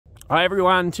Hi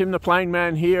everyone, Tim the Plane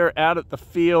Man here out at the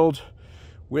field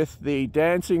with the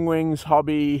Dancing Wings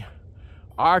Hobby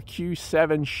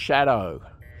RQ-7 Shadow.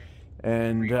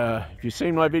 And if you've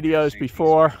seen my videos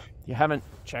before, if you haven't,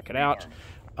 check it out.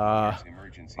 I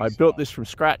built this from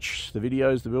scratch. The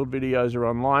build videos are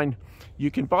online.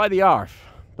 You can buy the ARF,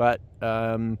 but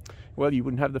well, you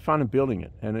wouldn't have the fun of building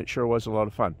it, and it sure was a lot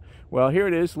of fun. Well, here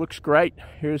it is, looks great.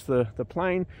 Here's the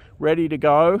plane ready to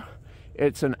go.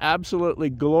 It's an absolutely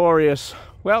glorious,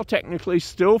 well, technically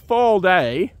still fall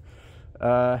day.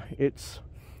 It's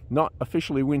not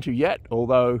officially winter yet,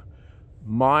 although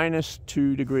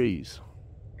 -2 degrees,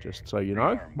 just so you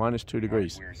know, -2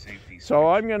 degrees. So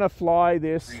I'm going to fly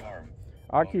this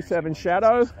RQ-7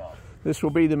 Shadow. This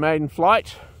will be the maiden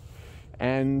flight,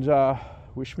 and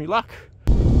wish me luck.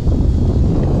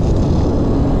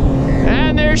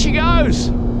 And there she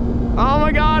goes. Oh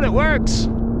my God, it works.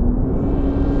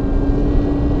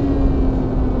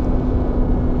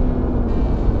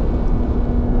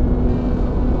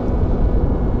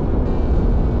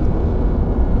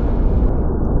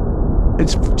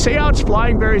 See how it's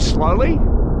flying very slowly?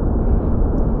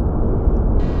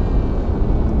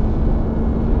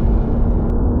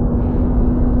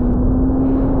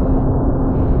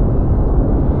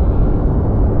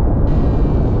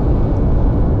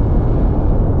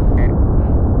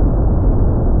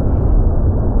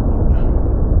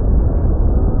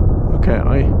 Okay,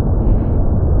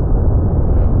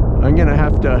 I'm gonna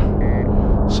have to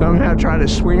somehow try to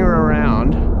swing her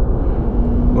around.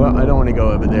 Well, I don't want to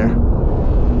go over there.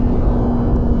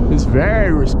 It's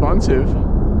very responsive.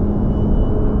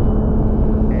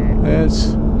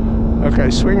 It's okay,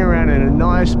 swing around in a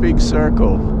nice big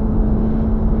circle.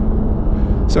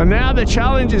 So now the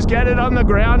challenge is get it on the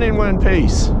ground in one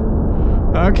piece.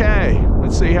 Okay,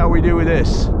 let's see how we do with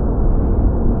this.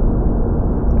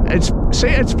 It's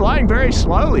flying very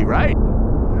slowly, right?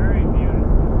 Very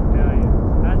beautiful, I tell you.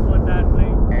 That's what that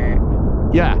plane.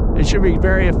 Yeah, it should be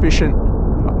very efficient.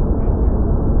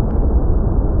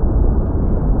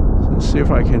 Let's see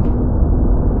if I can.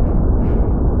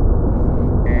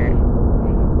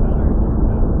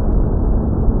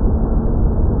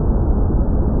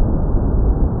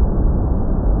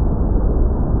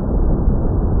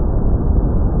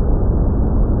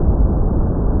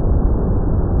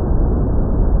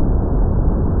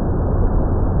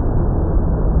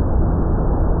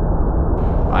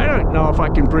 I don't know if I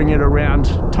can bring it around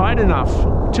tight enough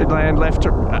to land left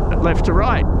to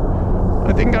right.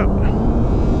 I think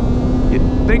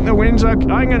the winds are,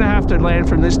 I'm going to have to land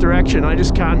from this direction. I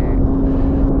just can't.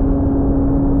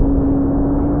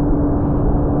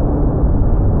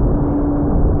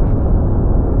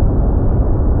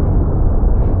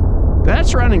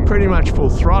 That's running pretty much full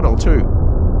throttle too.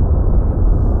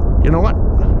 You know what?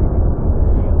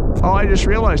 Oh, I just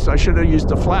realized I should have used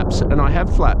the flaps, and I have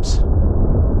flaps.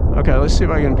 Okay, let's see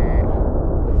if I can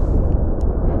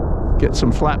get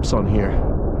some flaps on here.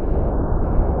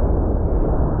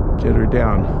 Get her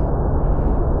down.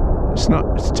 It's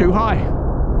too high.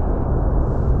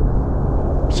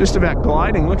 It's just about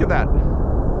gliding. Look at that.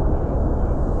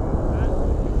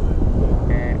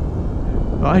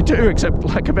 I do, except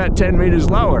like about 10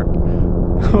 meters lower.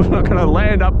 I'm not going to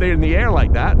land up there in the air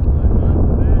like that.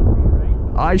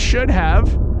 I should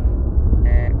have.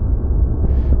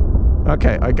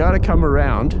 Okay, I got to come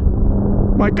around.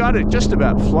 My God, it's just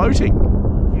about floating.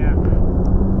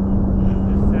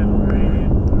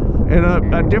 In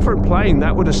a different plane,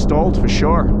 that would have stalled for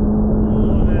sure.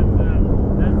 Oh,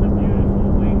 that's a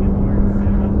beautiful wing.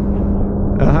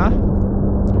 Uh-huh.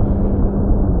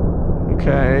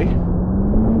 Okay.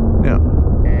 Now,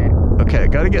 okay, I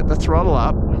got to get the throttle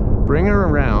up, bring her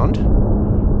around,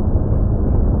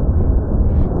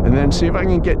 and then see if I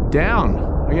can get down.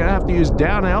 I'm going to have to use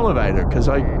down elevator, because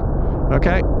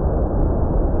okay.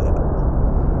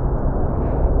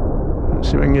 Let's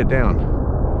see if I can get down.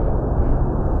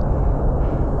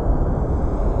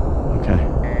 Okay.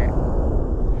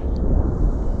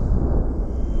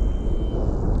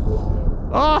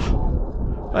 Oh,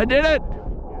 I did it!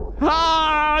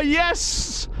 Ah,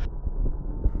 yes!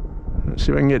 Let's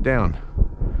see if I can get down.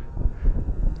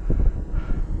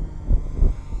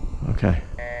 Okay.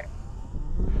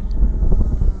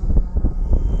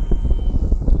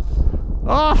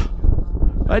 Oh,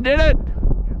 I did it!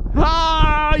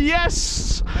 Ah,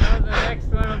 yes! Now the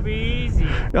next one will be easy.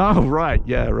 Oh, right,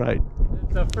 yeah, right.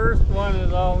 The first one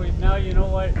is always, now you know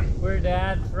where to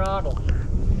add throttle.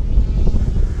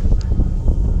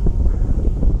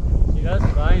 See, that's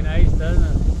fly nice,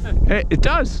 doesn't it? It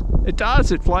does. It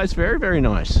does. It flies very, very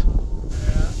nice.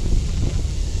 Yeah.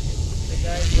 The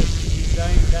guys that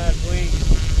designed that wing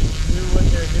knew what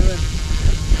they they're doing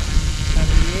on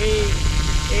the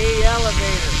A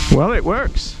elevator. Well, it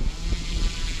works.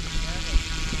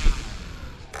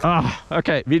 Ah,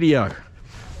 okay, video.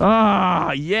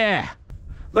 Ah, yeah.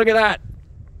 Look at that.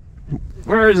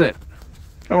 Where is it?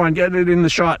 Come on, get it in the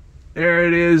shot. There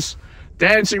it is.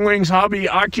 Dancing Wings Hobby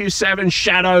RQ-7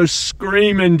 Shadow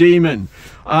Screaming Demon.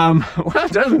 Well,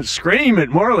 it doesn't scream, it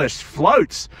more or less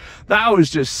floats. That was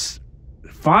just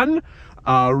fun.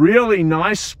 Really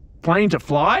nice plane to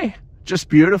fly. Just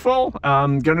beautiful.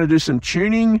 Gonna do some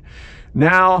tuning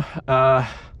now.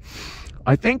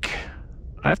 I think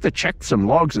I have to check some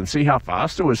logs and see how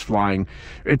fast it was flying.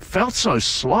 It felt so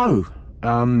slow,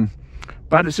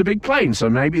 but it's a big plane, so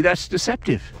maybe that's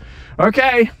deceptive.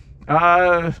 Okay,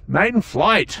 maiden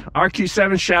flight,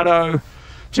 RQ-7 Shadow,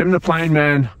 Tim the Plane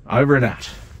Man, over and out.